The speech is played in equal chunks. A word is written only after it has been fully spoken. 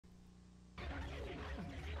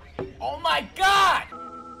Oh my god!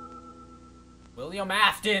 William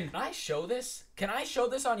Afton! Can I show this? Can I show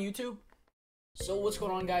this on YouTube? So what's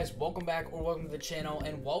going on, guys? Welcome back, or welcome to the channel,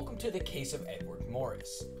 and welcome to the case of Edward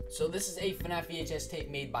Morris. So this is a FNAF VHS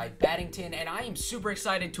tape made by Battington, and I am super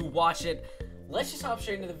excited to watch it. Let's just hop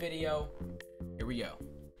straight into the video. Here we go.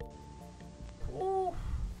 Ooh.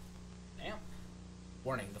 Damn.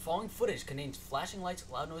 Warning, the following footage contains flashing lights,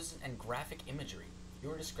 loud noises, and graphic imagery.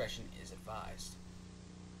 Your discretion is advised.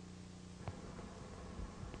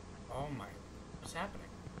 Oh my, what's happening?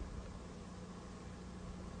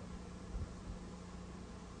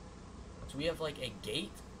 So we have like a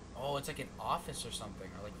gate? Oh, it's like an office or something,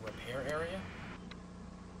 or like repair area?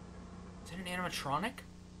 Is it an animatronic?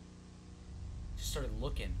 Just started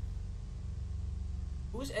looking.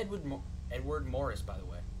 Who is Edward Morris, by the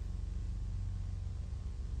way?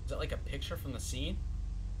 Is that like a picture from the scene?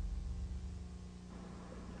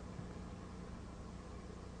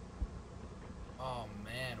 Oh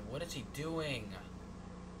man, what is he doing?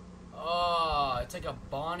 Oh, it's like a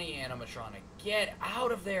Bonnie animatronic. Get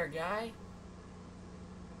out of there, guy!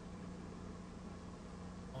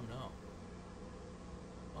 Oh no.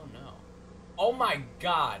 Oh no. Oh my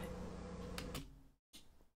god!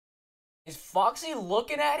 Is Foxy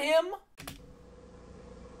looking at him?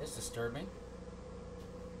 That's disturbing.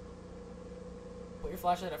 Put your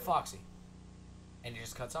flashlight at Foxy. And it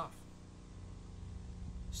just cuts off.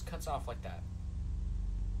 Just cuts off like that.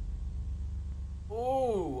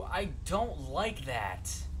 Ooh, I don't like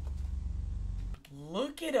that.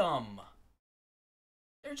 Look at them.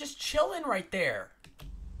 They're just chilling right there.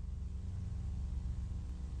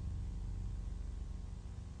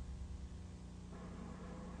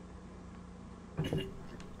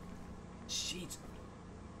 Jeez.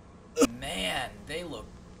 Man, they look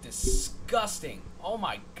disgusting. Oh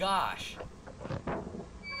my gosh.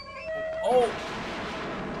 Oh.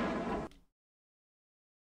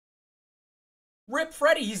 Rip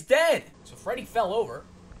Freddy, he's dead! So Freddy fell over.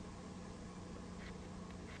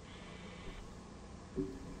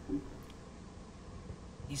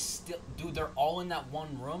 He's still... Dude, they're all in that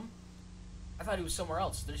one room? I thought he was somewhere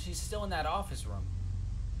else. He's still in that office room.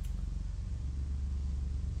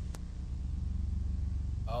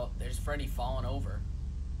 Oh, there's Freddy falling over.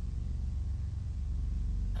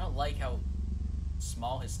 I don't like how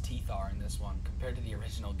small his teeth are in this one compared to the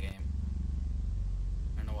original game.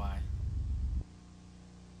 I don't know why.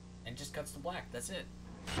 And just cuts to black. That's it.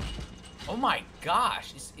 Oh my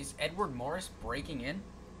gosh. Is Edward Morris breaking in?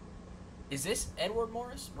 Is this Edward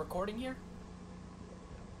Morris recording here?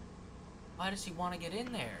 Why does he want to get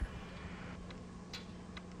in there?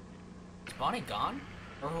 Is Bonnie gone?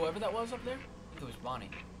 Or whoever that was up there? I think it was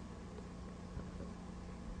Bonnie.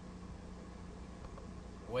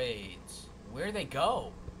 Wait. Where'd they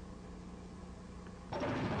go?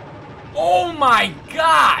 Oh my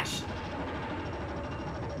gosh!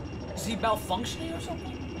 Is he malfunctioning or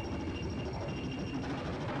something?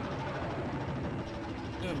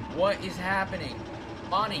 Dude, what is happening?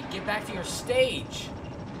 Bonnie, get back to your stage.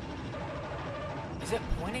 Is it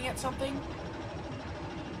pointing at something?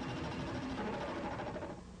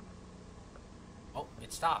 Oh,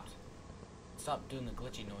 it stopped. It stopped doing the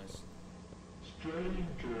glitchy noise.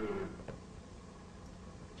 Stranger.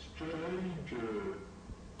 Stranger.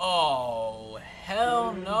 Oh,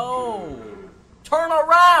 hell no. Turn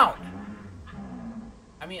around!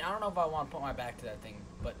 I mean, I don't know if I want to put my back to that thing,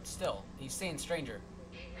 but still, he's saying stranger.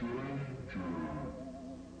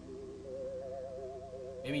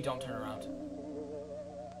 Maybe don't turn around.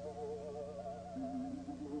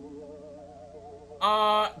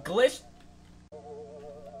 Glitch?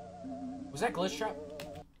 Was that glitch trap?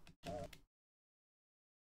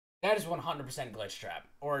 That is 100% glitch trap,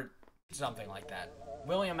 or something like that.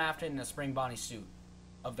 William Afton in a spring Bonnie suit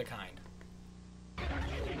of the kind.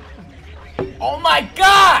 Oh my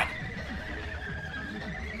god!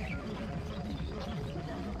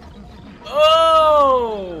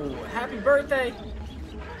 Oh! Happy birthday!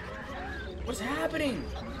 What's happening?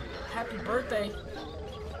 Happy birthday.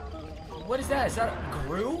 What is that? Is that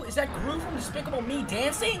Gru? Is that Gru from Despicable Me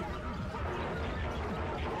dancing?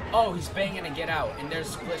 Oh, he's banging to get out, and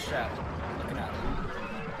there's Glitch Trap. Looking at him.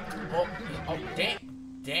 Oh,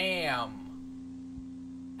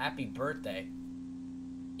 damn. Happy birthday.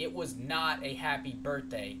 It was not a happy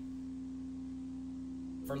birthday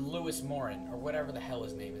for Lewis Morin, or whatever the hell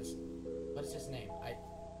his name is. What is his name?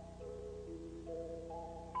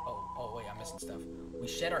 Oh wait, I'm missing stuff. We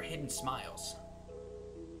shed our hidden smiles.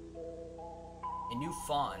 A new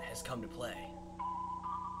fawn has come to play.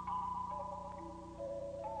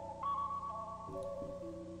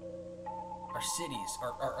 Our cities,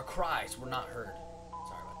 our cries were not heard.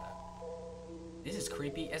 Sorry about that. This is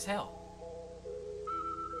creepy as hell.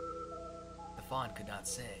 The fawn could not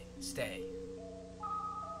stay.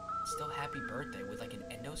 Still happy birthday with like an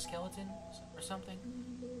endoskeleton or something?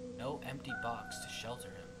 No empty box to shelter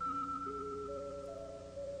him.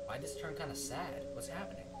 Why does this turn kind of sad? What's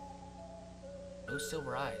happening? No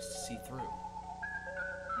silver eyes to see through.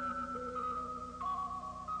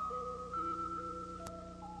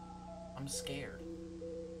 I'm scared.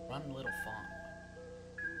 Run, little fawn.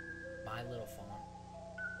 My little fawn.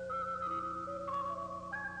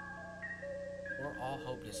 Or all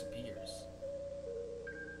hope disappears.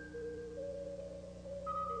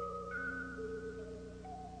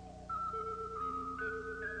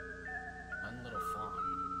 Run, little fawn.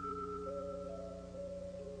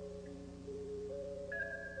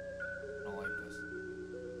 I don't like this.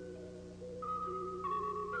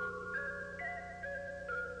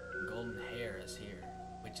 Golden hair is here,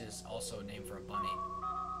 which is also a name for a bunny.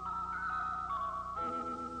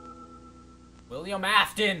 William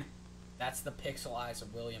Afton! That's the pixel eyes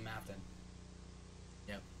of William Afton.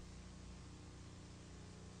 Yep.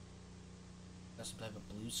 Doesn't have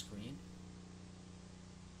a blue screen.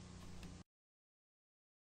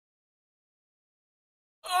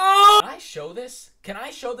 Oh! Can I show this? Can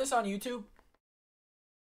I show this on YouTube?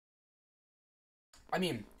 I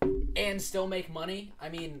mean, and still make money? I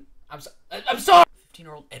mean, I'm sorry!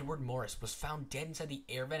 15-year-old Edward Morris was found dead inside the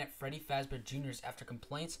air vent at Freddy Fazbear Jr.'s after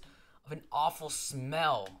complaints of an awful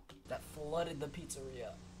smell that flooded the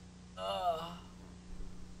pizzeria.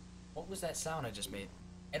 What was that sound I just made?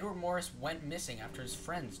 Edward Morris went missing after his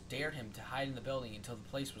friends dared him to hide in the building until the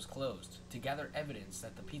place was closed to gather evidence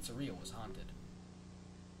that the pizzeria was haunted.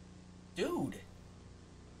 Dude!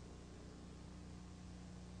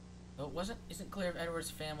 Though it isn't clear if Edward's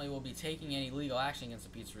family will be taking any legal action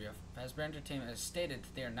against the pizzeria, Fazbear Entertainment has stated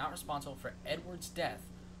that they are not responsible for Edward's death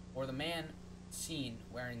or the man seen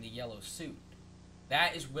wearing the yellow suit.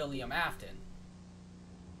 That is William Afton.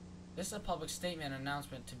 This is a public statement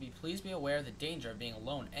announcement to be please be aware of the danger of being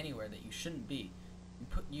alone anywhere that you shouldn't be.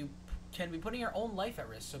 You can be putting your own life at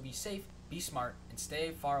risk, so be safe, be smart, and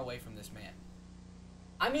stay far away from this man.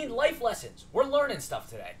 I mean, life lessons. We're learning stuff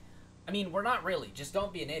today. I mean, we're not really. Just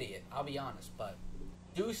don't be an idiot. I'll be honest, but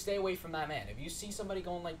do stay away from that man. If you see somebody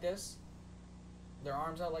going like this, their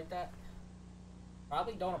arms out like that,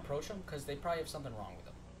 probably don't approach them because they probably have something wrong with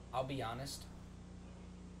them. I'll be honest.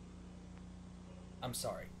 I'm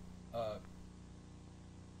sorry. I'll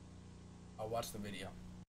watch the video.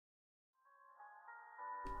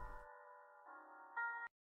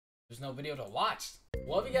 There's no video to watch.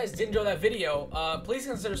 Well, if you guys did enjoy that video, please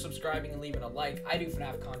consider subscribing and leaving a like. I do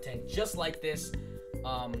FNAF content just like this.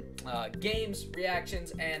 Games,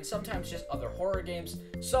 reactions, and sometimes just other horror games.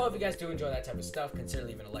 So if you guys do enjoy that type of stuff, consider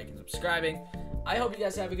leaving a like and subscribing. I hope you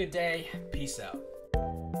guys have a good day. Peace out.